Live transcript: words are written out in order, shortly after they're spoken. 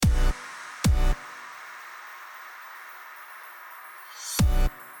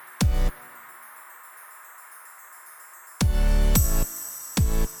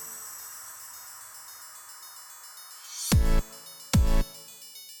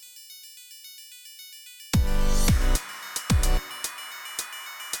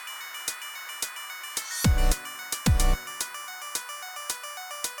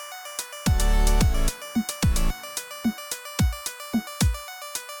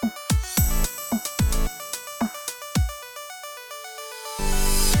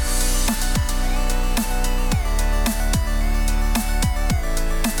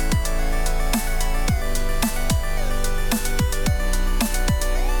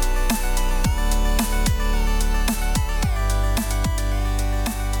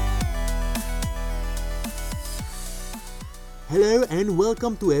and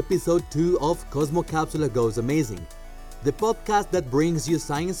welcome to episode 2 of Cosmo Capsula Goes Amazing, the podcast that brings you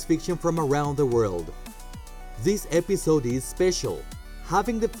science fiction from around the world. This episode is special,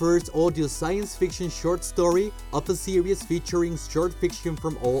 having the first audio science fiction short story of a series featuring short fiction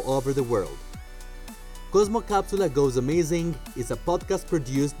from all over the world. Cosmo Capsula Goes Amazing is a podcast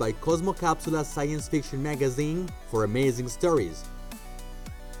produced by Cosmo Capsula Science Fiction Magazine for amazing stories.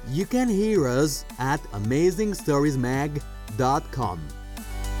 You can hear us at AmazingStoriesMag.com.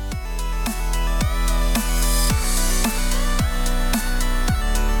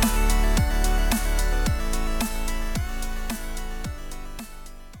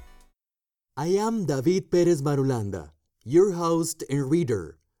 I am David Perez Marulanda, your host and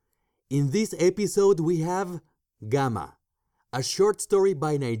reader. In this episode we have Gamma, a short story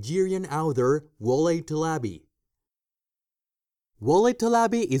by Nigerian author Wole Tolabi. Wole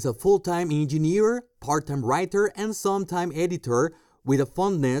Tolabi is a full-time engineer, part-time writer, and sometime editor with a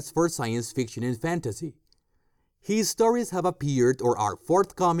fondness for science fiction and fantasy. His stories have appeared or are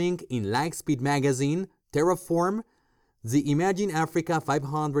forthcoming in Lightspeed Magazine, Terraform, the Imagine Africa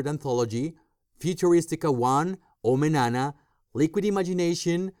 500 Anthology, Futuristica 1, Omenana, Liquid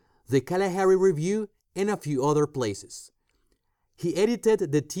Imagination, the Kalahari Review, and a few other places. He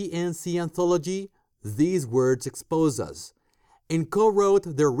edited the TNC anthology, These Words Expose Us, and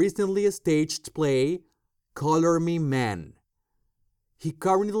co-wrote the recently staged play, Color Me Man. He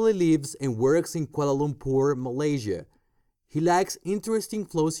currently lives and works in Kuala Lumpur, Malaysia. He likes interesting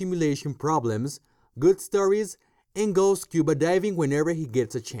flow simulation problems, good stories, and goes scuba diving whenever he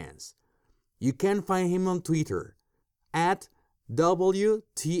gets a chance. You can find him on Twitter at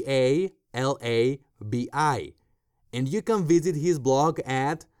WTALABI, and you can visit his blog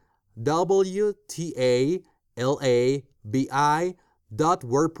at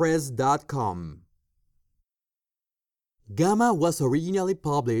WTALABI.wordpress.com. Gamma was originally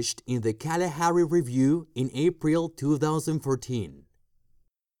published in the Kalahari Review in April 2014.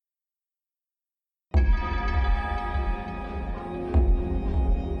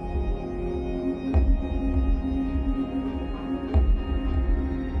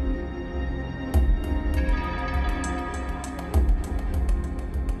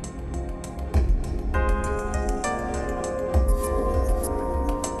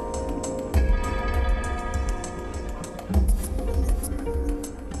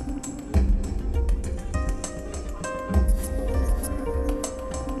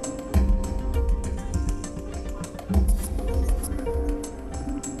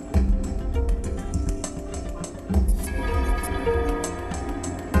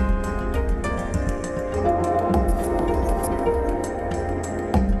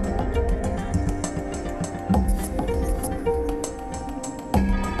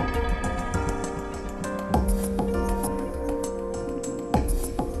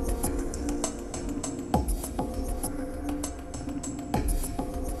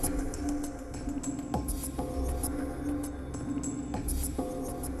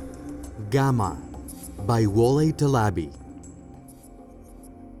 Gamma by Wole Tolabi.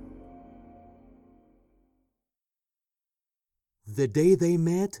 The day they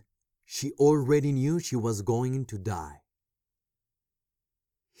met, she already knew she was going to die.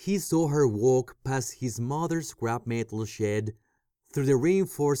 He saw her walk past his mother's scrap metal shed through the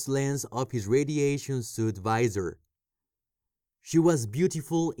reinforced lens of his radiation suit visor. She was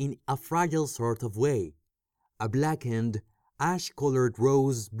beautiful in a fragile sort of way, a blackened, ash-colored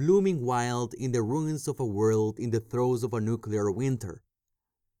rose blooming wild in the ruins of a world in the throes of a nuclear winter.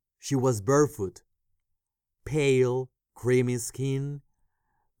 She was barefoot, pale, creamy skin,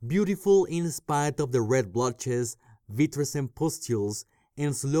 beautiful in spite of the red blotches, vitrescent pustules,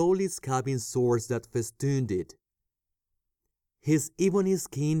 and slowly scabbing sores that festooned it. His ebony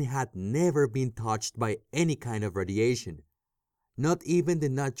skin had never been touched by any kind of radiation, not even the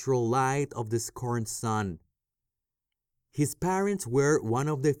natural light of the scorned sun. His parents were one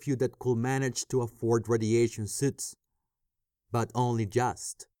of the few that could manage to afford radiation suits, but only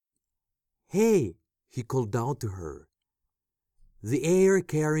just. "Hey," he called out to her. The air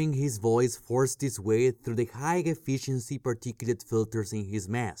carrying his voice forced its way through the high-efficiency particulate filters in his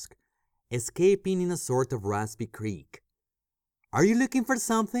mask, escaping in a sort of raspy creak. "Are you looking for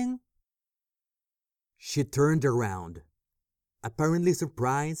something?" She turned around, apparently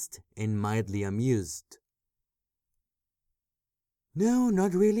surprised and mildly amused. "No,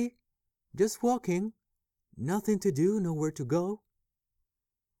 not really. Just walking. Nothing to do, nowhere to go."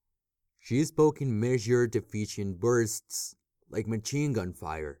 She spoke in measured, efficient bursts, like machine gun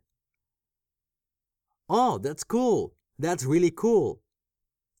fire. "Oh, that's cool. That's really cool."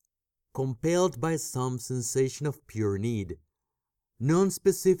 Compelled by some sensation of pure need,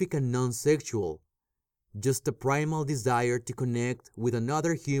 non-specific and non-sexual, just a primal desire to connect with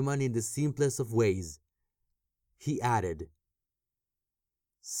another human in the simplest of ways. He added,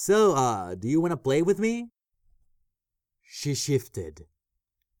 "So, do you want to play with me?" She shifted.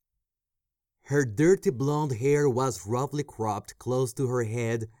 Her dirty blonde hair was roughly cropped close to her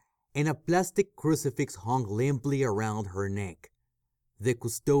head, and a plastic crucifix hung limply around her neck, the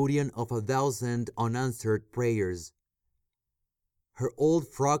custodian of 1,000 unanswered prayers. Her old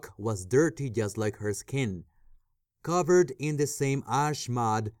frock was dirty just like her skin, covered in the same ash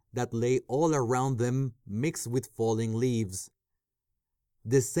mud that lay all around them mixed with falling leaves.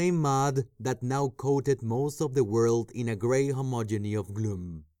 The same mud that now coated most of the world in a gray homogeny of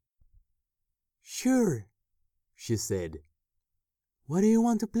gloom. "Sure," she said. "What do you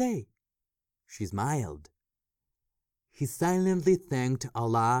want to play?" She smiled. He silently thanked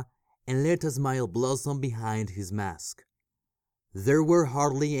Allah and let a smile blossom behind his mask. There were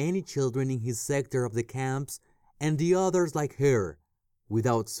hardly any children in his sector of the camps, and the others like her,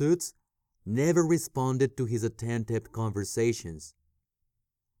 without suits, never responded to his attentive conversations.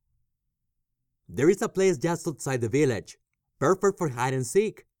 "There is a place just outside the village, perfect for hide and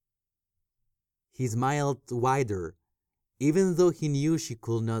seek." He smiled wider, even though he knew she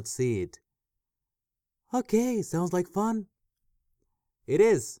could not see it. "Okay, sounds like fun." "It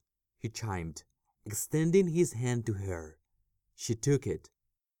is," he chimed, extending his hand to her. She took it.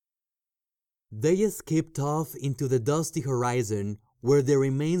 They skipped off into the dusty horizon, where the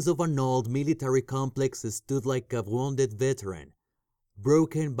remains of an old military complex stood like a wounded veteran,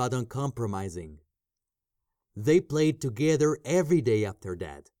 broken but uncompromising. They played together every day after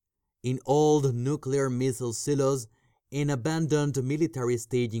that, in old nuclear missile silos and abandoned military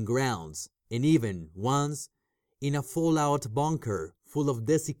staging grounds, and even, once, in a fallout bunker full of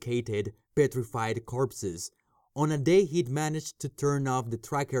desiccated, petrified corpses, on a day he'd managed to turn off the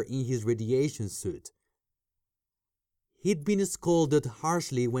tracker in his radiation suit. He'd been scolded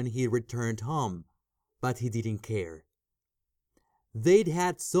harshly when he returned home, but he didn't care. They'd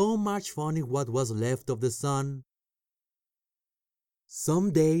had so much fun in what was left of the sun.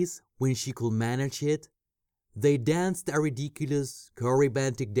 Some days, when she could manage it, they danced a ridiculous,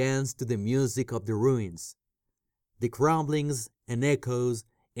 choreographic dance to the music of the ruins, the crumblings and echoes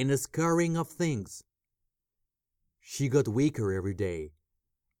and the scurrying of things. She got weaker every day.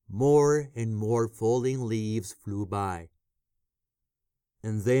 More and more falling leaves flew by.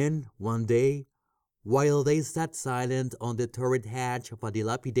 And then, one day, while they sat silent on the turret hatch of a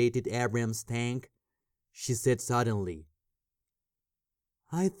dilapidated Abrams tank, she said suddenly,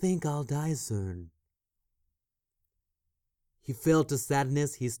 "I think I'll die soon." He felt a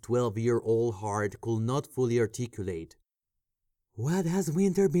sadness his 12-year-old heart could not fully articulate. "What has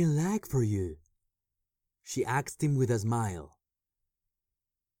winter been like for you?" she asked him with a smile.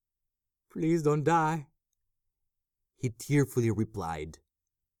 "Please don't die," he tearfully replied.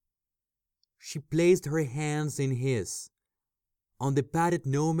 She placed her hands in his, on the padded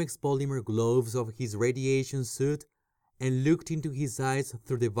Nomex polymer gloves of his radiation suit, and looked into his eyes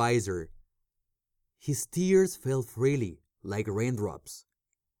through the visor. His tears fell freely, like raindrops.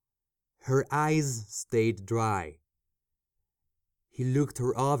 Her eyes stayed dry. He looked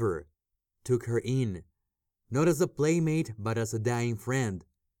her over, took her in, not as a playmate but as a dying friend.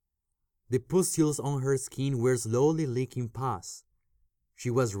 The pustules on her skin were slowly leaking pus.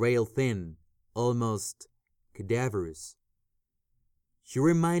 She was rail thin, almost cadaverous. She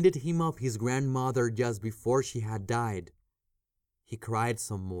reminded him of his grandmother just before she had died. He cried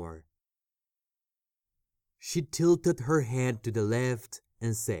some more. She tilted her head to the left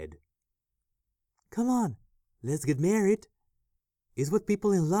and said, "Come on, let's get married. It's what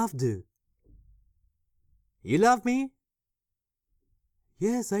people in love do." "You love me?"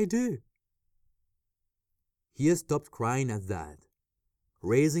 "Yes, I do." He stopped crying at that,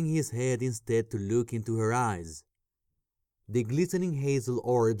 raising his head instead to look into her eyes. The glistening hazel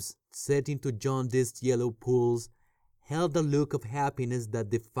orbs, set into jaundiced yellow pools, held a look of happiness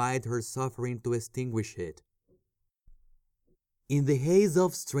that defied her suffering to extinguish it. In the haze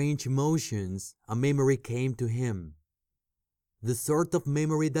of strange emotions, a memory came to him. The sort of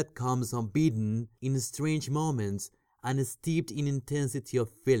memory that comes unbidden in strange moments and steeped in intensity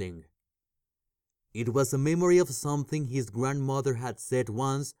of feeling. It was a memory of something his grandmother had said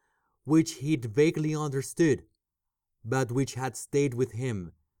once, which he'd vaguely understood, but which had stayed with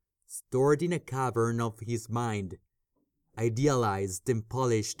him, stored in a cavern of his mind, idealized and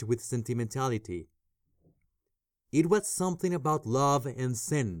polished with sentimentality. It was something about love and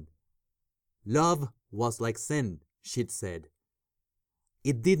sin. Love was like sin, she'd said.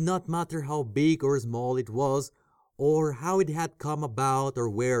 It did not matter how big or small it was, or how it had come about, or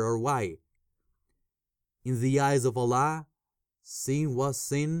where or why. In the eyes of Allah, sin was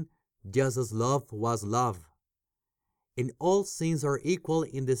sin, just as love was love. And all sins are equal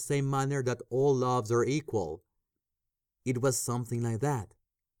in the same manner that all loves are equal. It was something like that.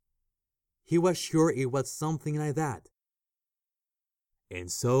 He was sure it was something like that.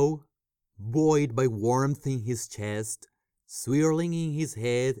 And so, buoyed by warmth in his chest, swirling in his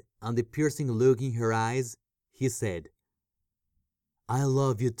head, and the piercing look in her eyes, he said, "I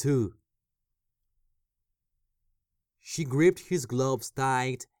love you too." She gripped his gloves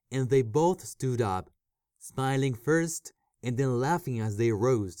tight, and they both stood up, smiling first and then laughing as they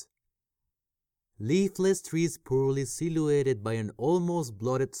rose. Leafless trees poorly silhouetted by an almost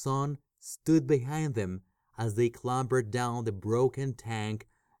bloated sun stood behind them as they clambered down the broken tank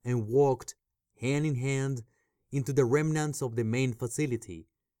and walked, hand in hand, into the remnants of the main facility,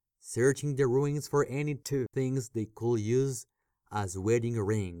 searching the ruins for any two things they could use as wedding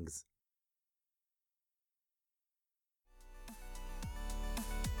rings.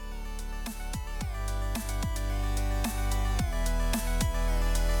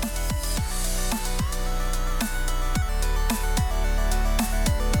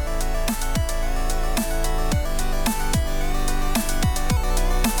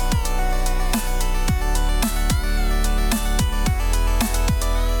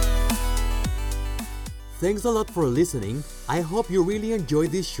 Thanks a lot for listening. I hope you really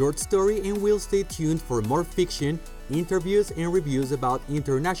enjoyed this short story and will stay tuned for more fiction, interviews, and reviews about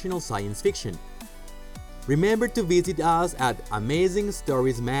international science fiction. Remember to visit us at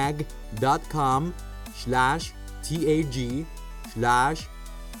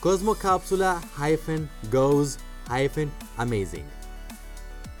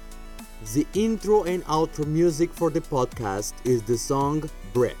The intro and outro music for the podcast is the song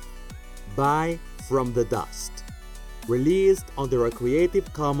Breath by From the Dust, released under a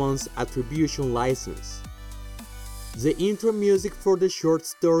Creative Commons Attribution license. The intro music for the short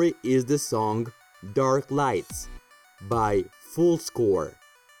story is the song Dark Lights by Full Score,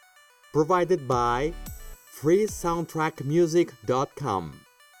 provided by freesoundtrackmusic.com.